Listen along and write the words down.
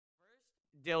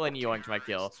Dylan yoinked my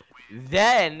kill.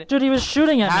 Then... Dude, he was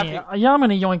shooting at me. Yeah, I'm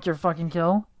gonna yoink your fucking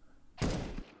kill.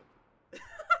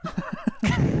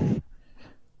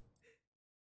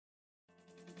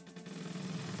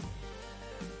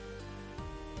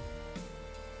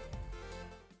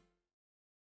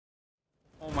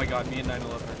 Oh my god, me and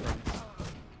 9/11 are friends.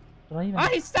 Did I even... Ah,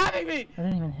 he's stabbing me! I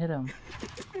didn't even hit him.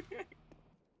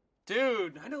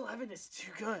 Dude, 9/11 is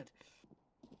too good.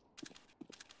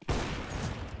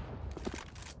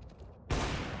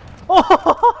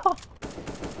 Oh!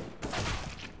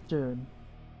 Dude.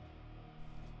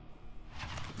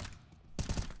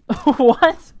 What?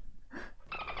 I'm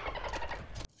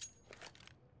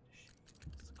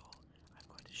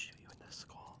going to shoot you in the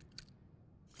skull.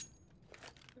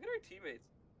 Look at our teammates.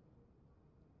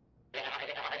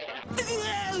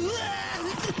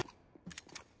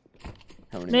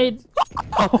 Nade.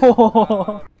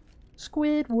 Oh.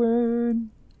 Squidward.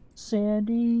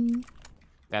 Sandy.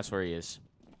 That's where he is.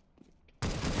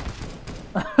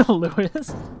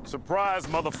 Lewis. Surprise,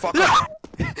 motherfucker!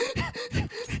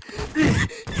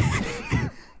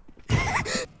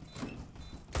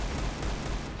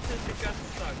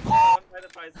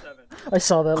 I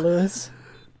saw that, Lewis.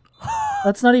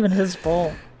 That's not even his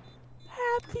fault.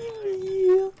 Happy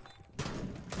Meal.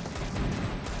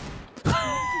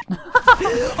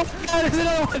 Oh god, there's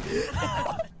another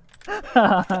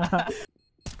one!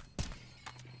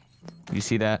 You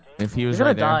see that? If he was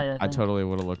right there, I totally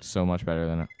would have looked so much better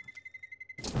than it.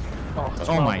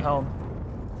 Oh my. Held.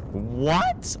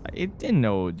 What? I didn't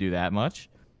know it would do that much.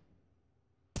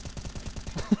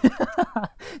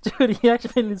 Dude, he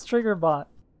activated his trigger bot.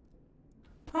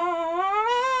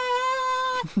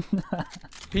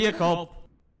 Vehicle.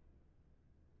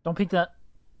 Don't peek that.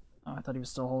 Oh, I thought he was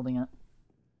still holding it.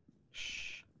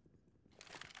 Shh.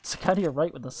 It's the guy to your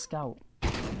right with the scout.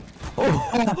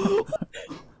 Oh.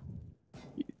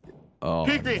 Oh.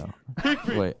 Peek me! No. Peek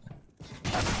me! Wait.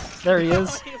 There he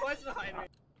is. He was behind me.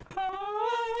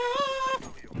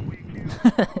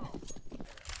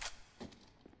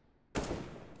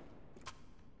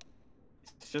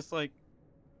 It's just like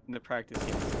in the practice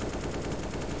game.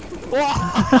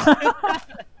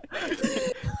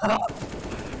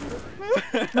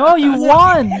 No, you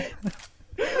won!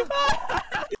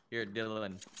 Here,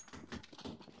 Dylan.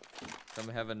 Come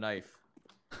have a knife.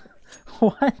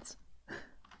 What?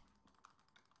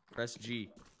 Press G.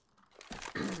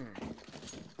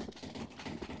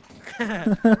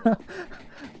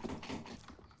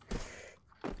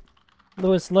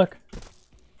 Lewis, look.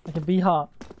 I can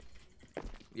B-hop.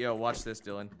 Yo, watch this,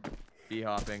 Dylan.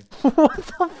 B-hopping. What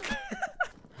the f-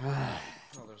 Oh,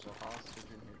 there's a hostage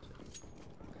in here too.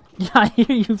 Yeah, I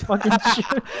hear you fucking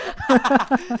shoot.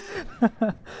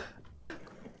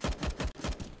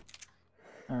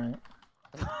 Alright.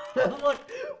 Look,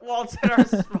 Walt's in our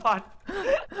spot.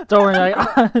 Don't worry,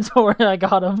 don't worry, I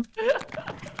got him.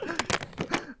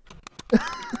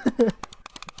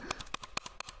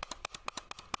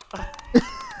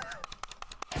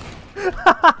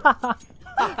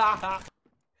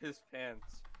 His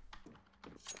pants.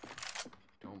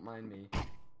 Don't mind me.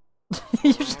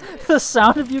 The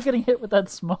sound of you getting hit with that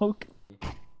smoke.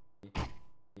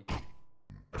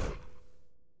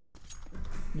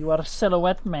 You are a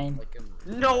silhouette man.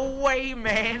 No way,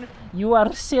 man. You are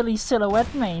a silly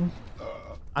silhouette man.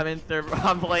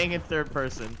 I'm playing in third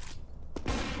person.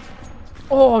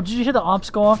 Oh, did you hear the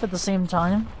ops go off at the same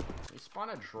time? We spawn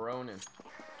a drone in.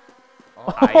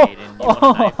 Oh, Aiden, you want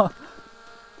a knife?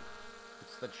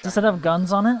 It's the Does it have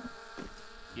guns on it?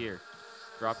 Here,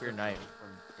 drop your knife.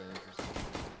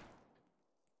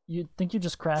 You think you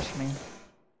just crashed me?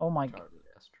 Oh my god.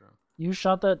 You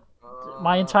shot that.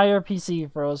 My entire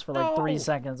PC froze for like 3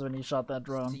 seconds when you shot that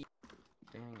drone.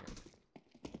 Dang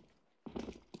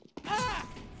it.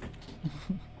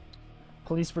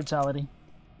 Police brutality.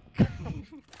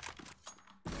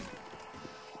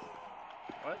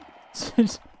 What?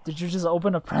 Did you just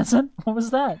open a present? What was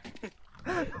that?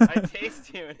 I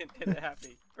tasted you and it did a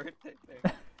happy birthday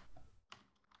thing.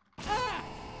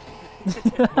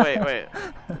 Wait.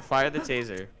 Fire the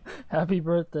taser. Happy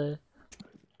birthday.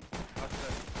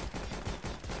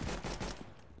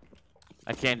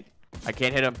 I can't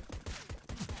hit him.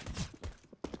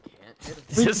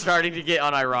 This is starting to get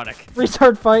unironic.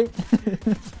 Retard fight.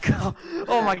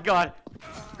 Oh my god.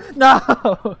 No.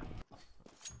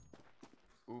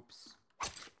 Oops.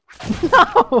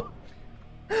 No.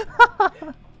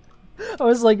 I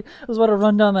was about to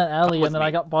run down that alley and then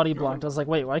I got body blocked. I was like,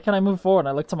 wait, why can't I move forward?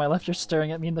 I look to my left, you're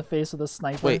staring at me in the face with a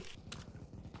sniper. Wait.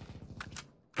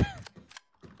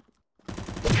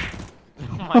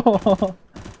 Oh my god.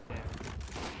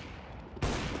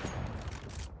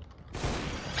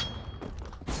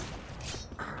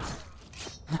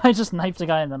 I just knifed a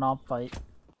guy in an op fight.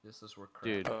 This is where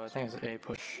Dude. I think it's A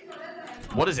push.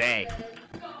 What is A?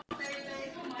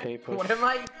 A push. What am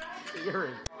I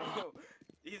hearing?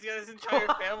 He's got his entire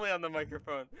family on the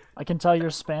microphone. I can tell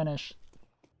you're Spanish.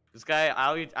 This guy,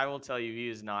 I will tell you, he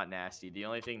is not nasty. The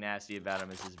only thing nasty about him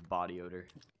is his body odor.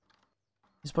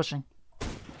 He's pushing.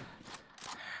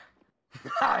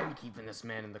 I'm keeping this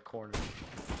man in the corner.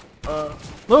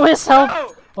 Lewis, help!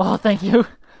 Oh! Oh, thank you.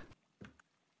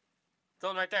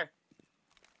 Someone right there.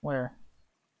 Where?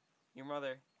 Your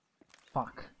mother.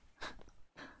 Fuck.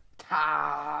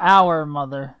 Ah. Our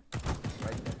mother.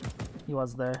 Right there. He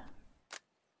was there.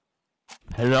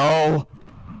 Hello?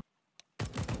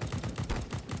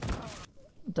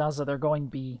 Daza, they're going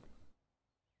B.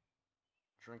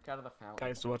 Drink out of the fountain.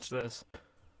 Guys, watch this.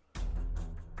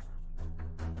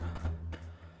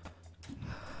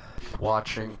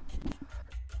 Watching.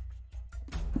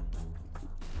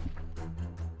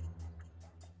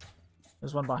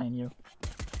 There's one behind you.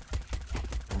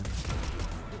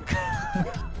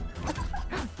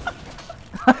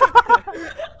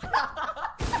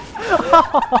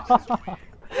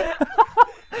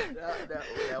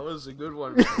 That was a good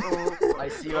one. I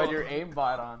see you had your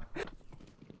aimbot on.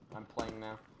 I'm playing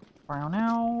now. Brown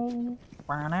now.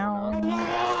 Brown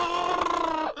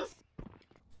now.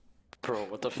 Bro,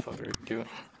 what the fuck are you doing?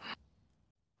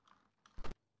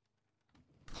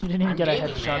 You didn't even get a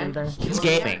gaming, headshot man. either. He's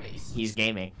gaming. He's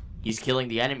gaming. He's killing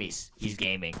the enemies. He's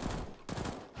gaming.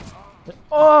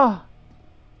 Oh!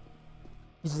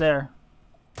 He's there.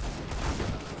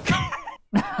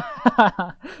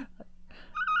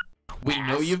 We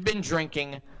know you've been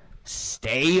drinking.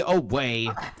 Stay away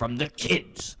from the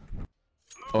kids.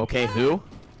 Okay, who?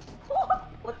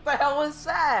 What the hell is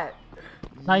that?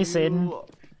 Nice, Aiden.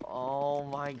 Oh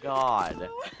my god.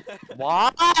 Why?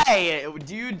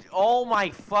 Dude, oh my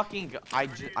fucking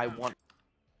I want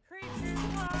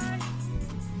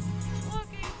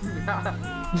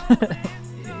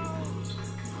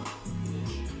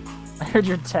I heard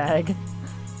your tag.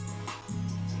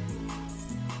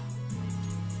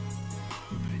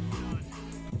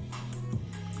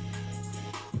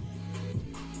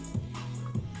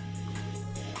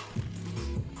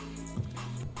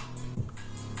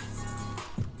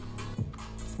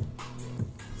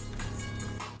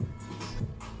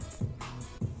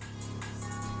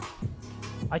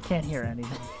 I can't hear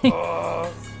anything. Oh!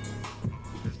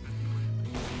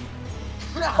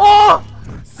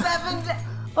 7 days.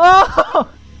 Oh!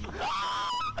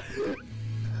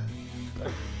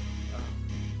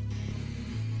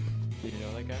 Did you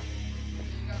know that guy?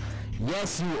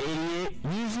 Yes, you idiot.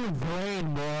 Use your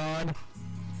brain, man.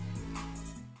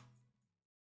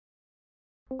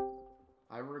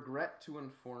 I regret to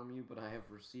inform you, but I have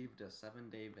received a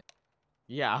 7-day ban.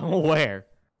 Yeah, I'm aware.